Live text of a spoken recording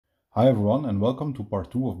Hi everyone, and welcome to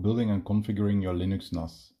part 2 of building and configuring your Linux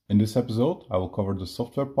NAS. In this episode, I will cover the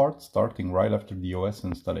software part starting right after the OS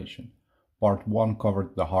installation. Part 1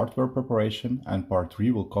 covered the hardware preparation, and part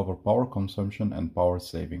 3 will cover power consumption and power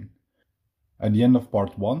saving. At the end of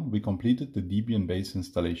part 1, we completed the Debian base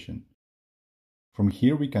installation. From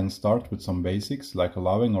here we can start with some basics like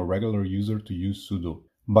allowing a regular user to use sudo.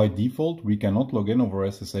 By default, we cannot log in over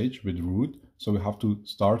SSH with root, so we have to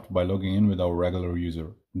start by logging in with our regular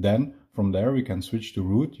user. Then, from there we can switch to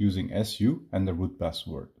root using SU and the root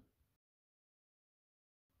password.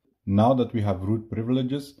 Now that we have root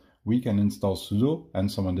privileges, we can install sudo and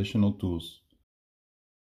some additional tools.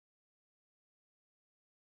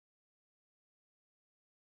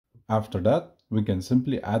 After that, we can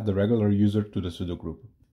simply add the regular user to the sudo group.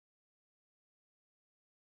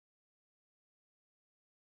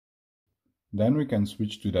 Then we can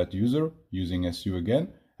switch to that user using SU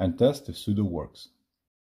again and test if sudo works.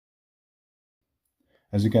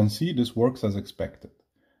 As you can see, this works as expected.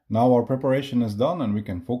 Now our preparation is done and we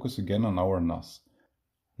can focus again on our NAS.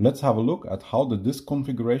 Let's have a look at how the disk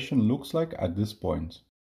configuration looks like at this point.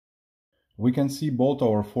 We can see both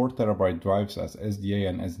our 4TB drives as SDA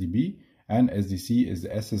and SDB, and SDC is the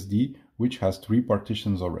SSD, which has 3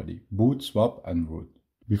 partitions already: boot, swap and root.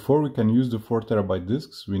 Before we can use the 4TB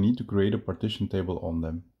disks, we need to create a partition table on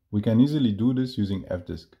them. We can easily do this using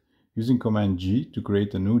fdisk, using command G to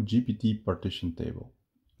create a new GPT partition table.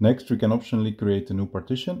 Next, we can optionally create a new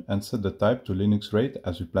partition and set the type to Linux RAID,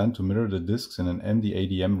 as we plan to mirror the disks in an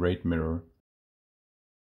mdadm RAID mirror.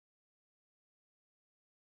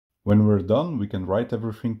 When we're done, we can write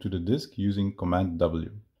everything to the disk using command W.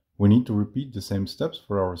 We need to repeat the same steps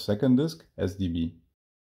for our second disk, SDB.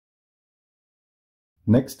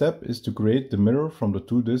 Next step is to create the mirror from the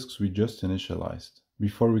 2 disks we just initialized.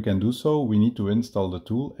 Before we can do so, we need to install the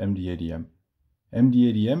tool mdadm.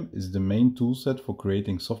 mdadm is the main toolset for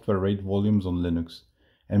creating software RAID volumes on Linux.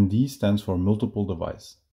 MD stands for multiple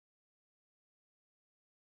device.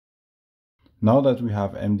 Now that we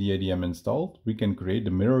have mdadm installed, we can create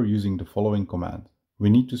the mirror using the following command. We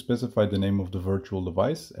need to specify the name of the virtual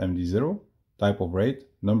device, MD0, type of RAID,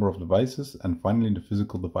 number of devices, and finally the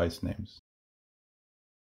physical device names.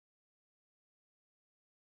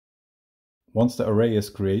 Once the array is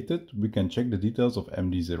created, we can check the details of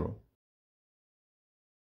MD0.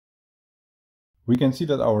 We can see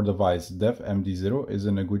that our device dev MD0 is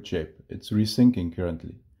in a good shape. It's resyncing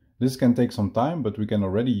currently. This can take some time, but we can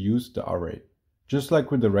already use the array. Just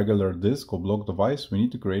like with the regular disk or block device, we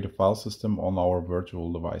need to create a file system on our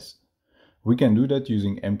virtual device. We can do that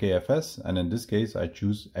using mkfs, and in this case I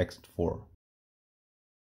choose ext4.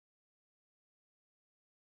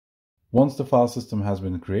 Once the file system has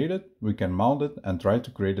been created, we can mount it and try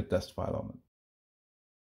to create a test file on it.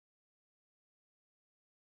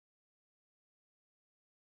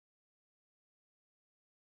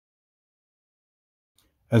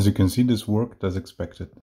 As you can see, this worked as expected.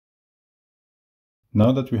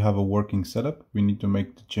 Now that we have a working setup, we need to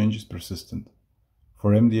make the changes persistent.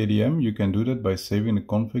 For mdadm, you can do that by saving the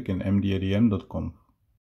config in mdadm.conf.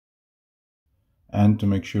 And to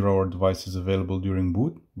make sure our device is available during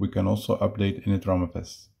boot, we can also update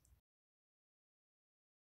initramfs.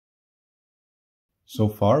 So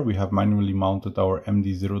far, we have manually mounted our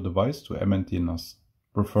MD0 device to mntnas.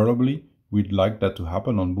 Preferably, we'd like that to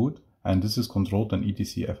happen on boot, and this is controlled in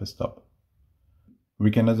etcfstab.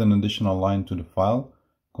 We can add an additional line to the file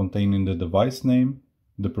containing the device name,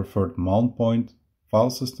 the preferred mount point, file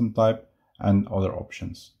system type, and other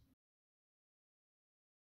options.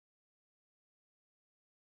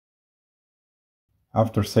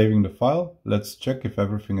 After saving the file, let's check if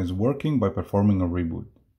everything is working by performing a reboot.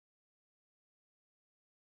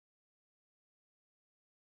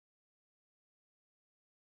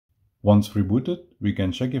 Once rebooted, we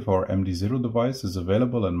can check if our MD0 device is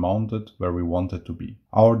available and mounted where we want it to be.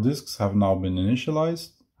 Our disks have now been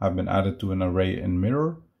initialized, have been added to an array in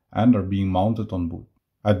mirror, and are being mounted on boot.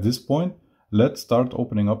 At this point, let's start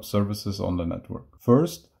opening up services on the network.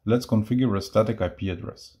 First, let's configure a static IP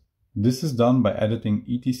address. This is done by editing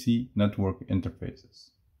etc network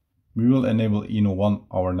interfaces. We will enable ENO1,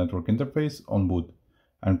 our network interface, on boot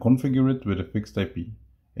and configure it with a fixed IP,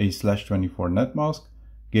 a /24 netmask,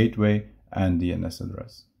 gateway and DNS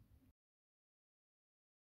address.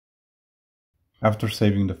 After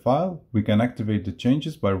saving the file, we can activate the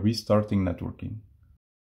changes by restarting networking.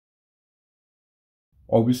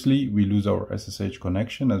 Obviously, we lose our SSH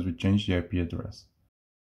connection as we change the IP address.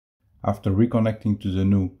 After reconnecting to the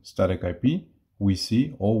new static IP, we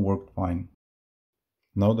see all worked fine.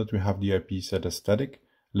 Now that we have the IP set as static,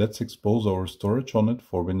 let's expose our storage on it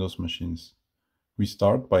for Windows machines. We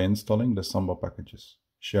start by installing the Samba packages.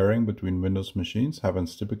 Sharing between Windows machines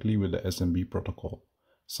happens typically with the SMB protocol.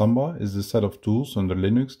 Samba is the set of tools under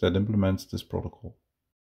Linux that implements this protocol.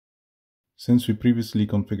 Since we previously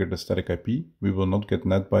configured the static IP, we will not get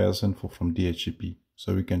NetBIOS info from DHCP,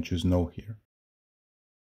 so we can choose No here.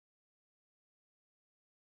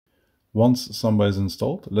 Once Samba is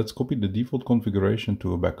installed, let's copy the default configuration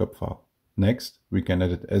to a backup file. Next, we can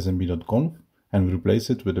edit smb.conf and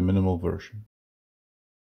replace it with a minimal version.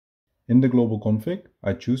 In the global config,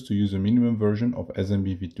 I choose to use a minimum version of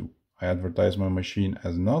SMB v2. I advertise my machine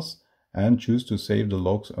as NAS and choose to save the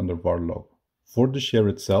logs under var log. For the share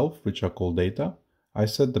itself, which I call data, I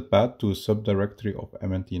set the path to a subdirectory of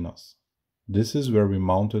mntnas. This is where we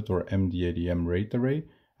mounted our mdadm RAID array,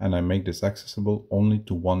 and I make this accessible only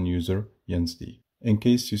to one user, Jens D. In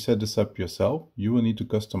case you set this up yourself, you will need to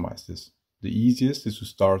customize this. The easiest is to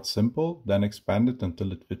start simple, then expand it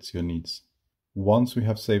until it fits your needs. Once we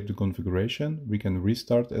have saved the configuration, we can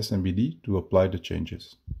restart SMBD to apply the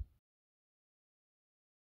changes.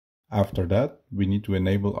 After that, we need to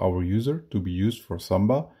enable our user to be used for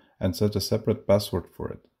Samba and set a separate password for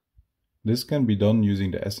it. This can be done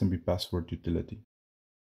using the SMB password utility.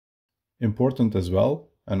 Important as well,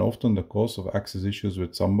 and often the cause of access issues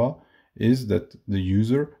with Samba, is that the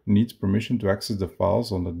user needs permission to access the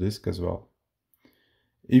files on the disk as well.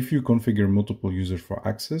 If you configure multiple users for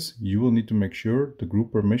access, you will need to make sure the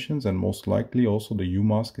group permissions and most likely also the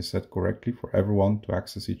umask is set correctly for everyone to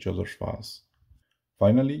access each other's files.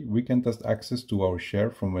 Finally, we can test access to our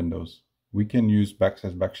share from Windows. We can use //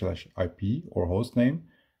 or hostname,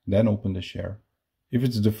 then open the share. If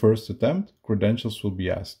it's the first attempt, credentials will be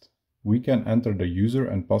asked. We can enter the user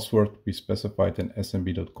and password we specified in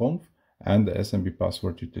smb.conf and the smb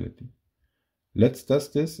password utility. Let's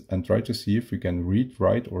test this and try to see if we can read,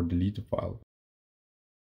 write or delete a file.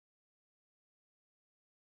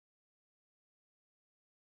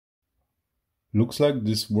 Looks like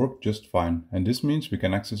this worked just fine, and this means we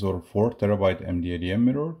can access our 4 TB mdadm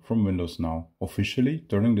mirror from Windows now, officially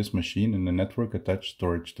turning this machine in a network attached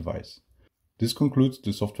storage device. This concludes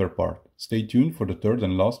the software part. Stay tuned for the third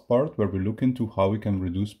and last part where we look into how we can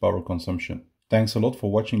reduce power consumption. Thanks a lot for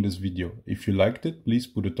watching this video. If you liked it, please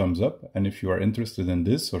put a thumbs up, and if you are interested in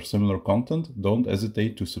this or similar content, don't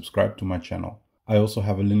hesitate to subscribe to my channel. I also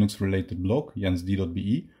have a Linux related blog,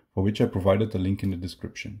 jensd.be, for which I provided a link in the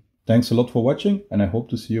description. Thanks a lot for watching, and I hope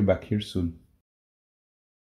to see you back here soon.